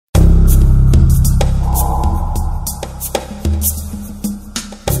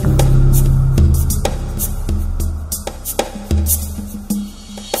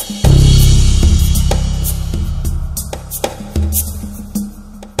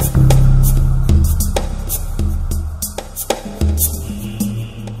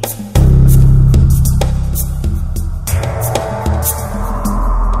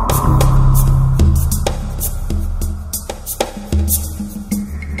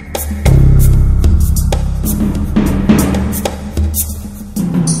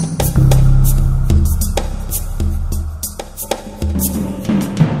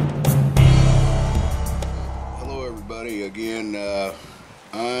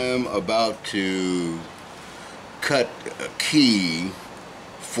I'm about to cut a key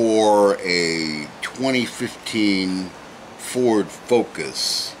for a 2015 Ford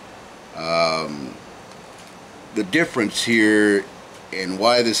Focus. The difference here and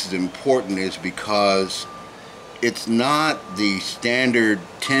why this is important is because it's not the standard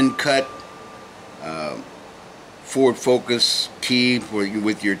 10 cut Ford Focus key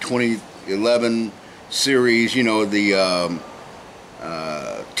with your 2011 series, you know, the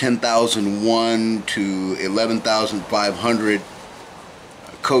 10,001 to 11,500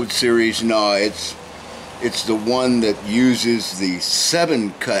 code series. No, it's the one that uses the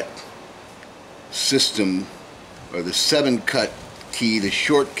 7 cut system, or the 7 cut key, the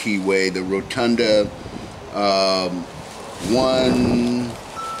short keyway, the Rotunda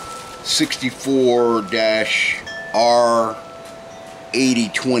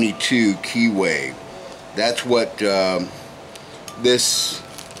 164-R8022 keyway. That's what this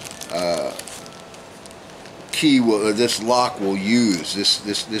key will, this lock will use.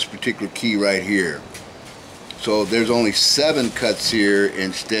 This particular key right here. So there's only 7 cuts here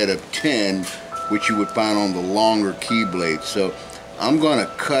instead of 10, which you would find on the longer key blades. So I'm going to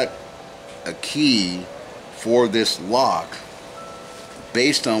cut a key for this lock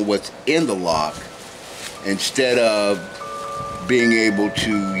based on what's in the lock, instead of being able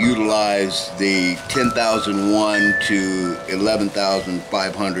to utilize the 10,001 to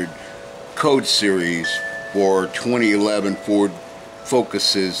 11,500 code series for 2011 Ford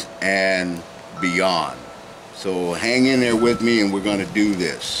Focuses and beyond. So hang in there with me and we're going to do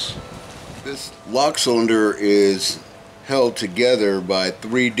this. This lock cylinder is held together by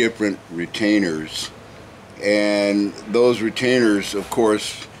 3 different retainers, and those retainers, of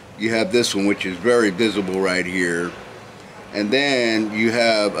course, you have this one, which is very visible right here, and then you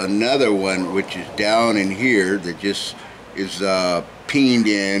have another one which is down in here that just is peened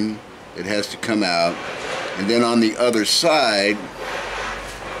in. It has to come out, and then on the other side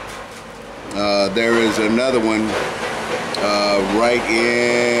there is another one right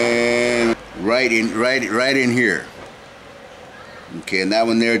in here. Okay, and that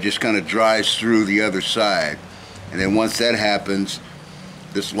one there just kind of drives through the other side, and then once that happens,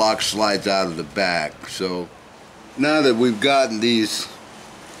 this lock slides out of the back. So now that we've gotten these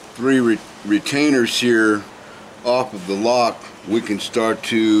 3 retainers here off of the lock, we can start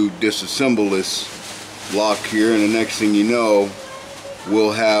to disassemble this lock here, and the next thing you know,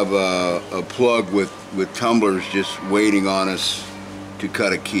 we'll have a plug with tumblers just waiting on us to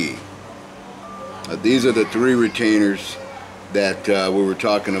cut a key. These are the 3 retainers that we were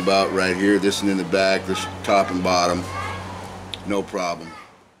talking about right here. This one in the back, this top and bottom, no problem.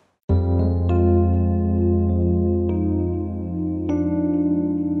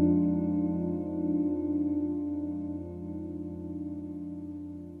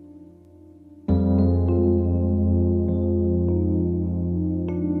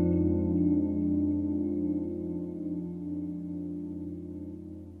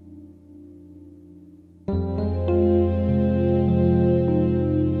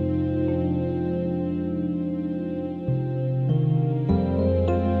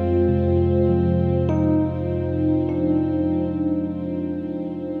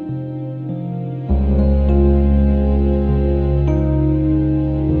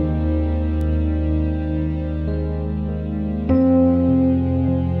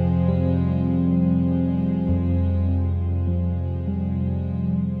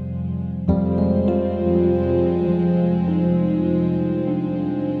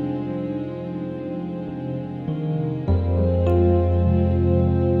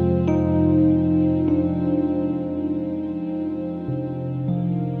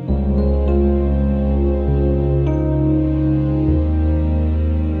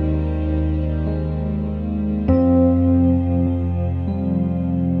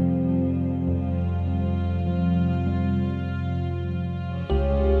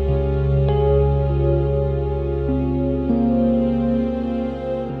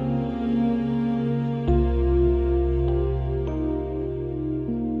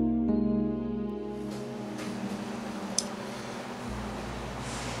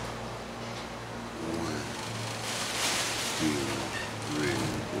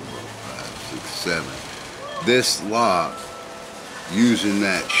 This lock, using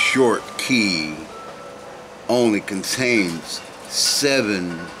that short key, only contains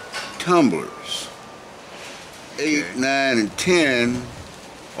 7 tumblers. 8, 9, and 10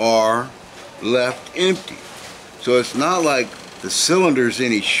 are left empty. So it's not like the cylinder's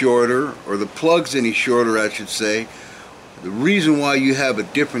any shorter, or the plug's any shorter, I should say. The reason why you have a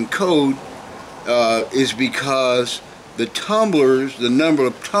different code is because the tumblers, the number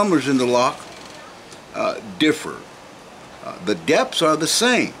of tumblers in the lock differ. The depths are the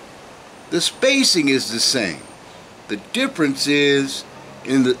same. The spacing is the same. The difference is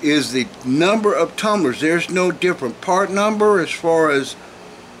the number of tumblers. There's no different part number as far as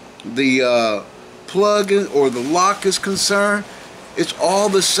the plug or the lock is concerned. It's all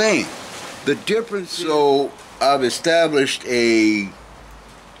the same. The difference, so I've established a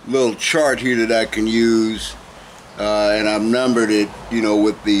little chart here that I can use, and I've numbered it, you know,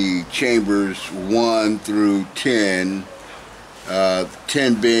 with the chambers 1 through 10,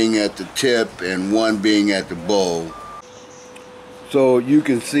 10 being at the tip and 1 being at the bowl. So you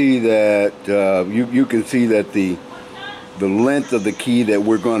can see that you can see that the length of the key that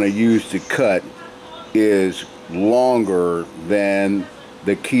we're going to use to cut is longer than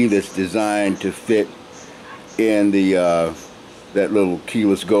the key that's designed to fit in the that little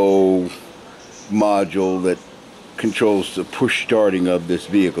keyless go module that controls the push starting of this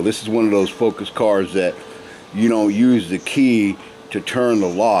vehicle. This is one of those Focus cars that you don't use the key to turn the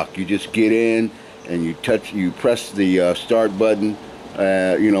lock. You just get in and you press the start button,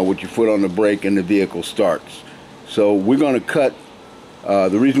 you know, with your foot on the brake, and the vehicle starts. So we're going to cut.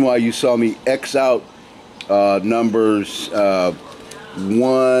 The reason why you saw me X out numbers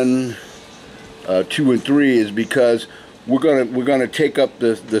 1, 2, and 3 is because we're gonna take up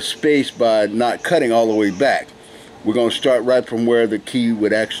the space by not cutting all the way back. We're gonna start right from where the key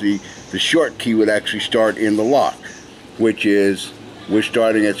would actually, the short key would actually start in the lock, which is, we're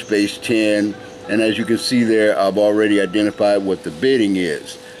starting at space 10, and as you can see there, I've already identified what the bitting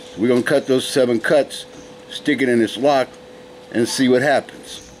is. We're gonna cut those 7 cuts, stick it in this lock, and see what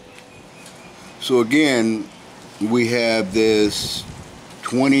happens. So again, we have this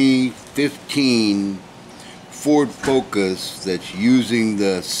 2015 Ford Focus that's using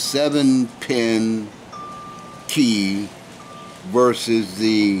the 7-pin key versus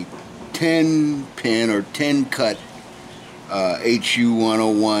the 10-pin or 10-cut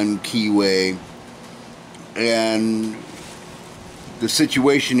HU101 keyway. And the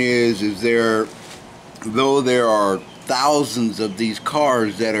situation is though there are thousands of these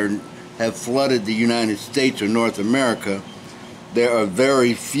cars that have flooded the United States or North America, there are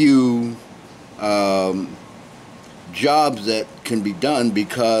very few jobs that can be done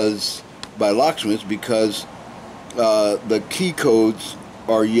by locksmiths because the key codes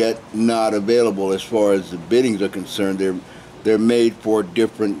are yet not available as far as the biddings are concerned. They're made for a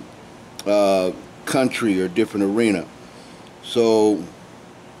different country or different arena. So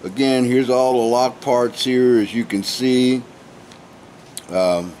again, here's all the lock parts here, as you can see.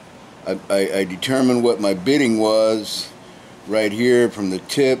 I determined what my bidding was right here from the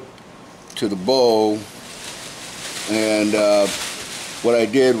tip to the bowl, and what I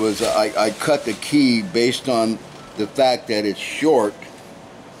did was I cut the key based on the fact that it's short.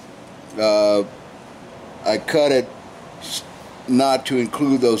 I cut it not to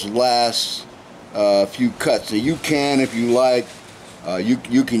include those last few cuts. Now you can, if you like, you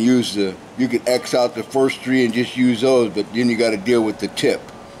can X out the first 3 and just use those, but then you got to deal with the tip.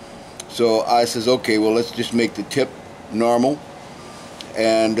 So I says, okay, well, let's just make the tip normal,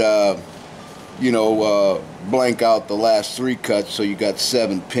 and you know, blank out the last 3 cuts, so you got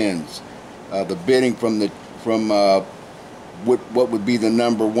 7 pins. The bidding from what would be the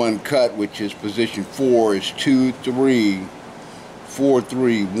number 1 cut, which is position 4, is 2, 3, 4,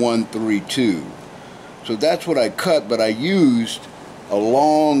 3, 1, 3, 2. So that's what I cut, but I used a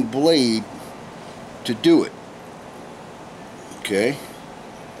long blade to do it. Okay,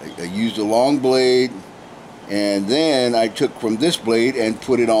 I used a long blade, and then I took from this blade and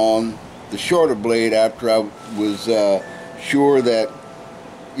put it on the shorter blade after I was sure that,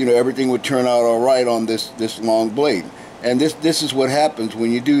 you know, everything would turn out all right on this long blade. And this is what happens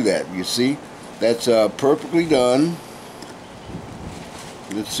when you do that. You see, that's perfectly done.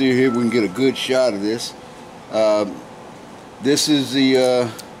 Let's see here if we can get a good shot of this. This is the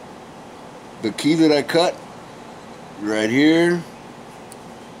key that I cut right here.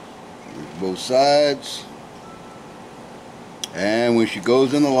 Both sides, and when she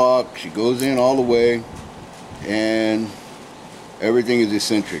goes in the lock, she goes in all the way, and everything is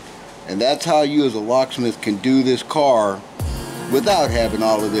eccentric. And that's how you as a locksmith can do this car without having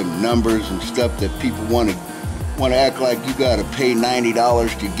all of them numbers and stuff that people want to act like you got to pay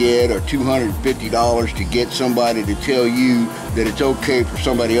 $90 to get, or $250 to get somebody to tell you that it's okay for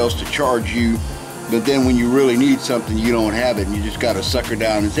somebody else to charge you. But then when you really need something, you don't have it, and you just got to sucker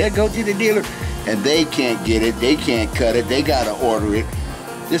down and say, go to the dealer. And they can't get it, they can't cut it, they got to order it.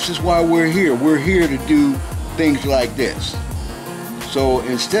 This is why we're here. We're here to do things like this. So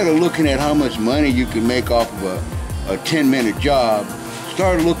instead of looking at how much money you can make off of a 10-minute job,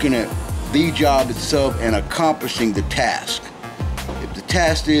 start looking at the job itself and accomplishing the task. If the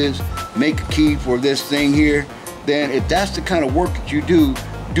task is make a key for this thing here, then if that's the kind of work that you do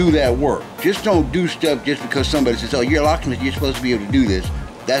that work. Just don't do stuff just because somebody says, oh, you're a locksmith, you're supposed to be able to do this.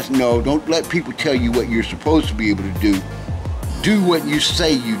 No, don't let people tell you what you're supposed to be able to do. Do what you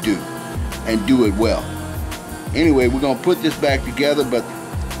say you do, and do it well. Anyway, we're gonna put this back together, but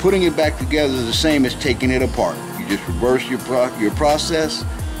putting it back together is the same as taking it apart. You just reverse your process,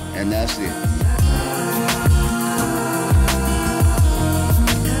 and that's it.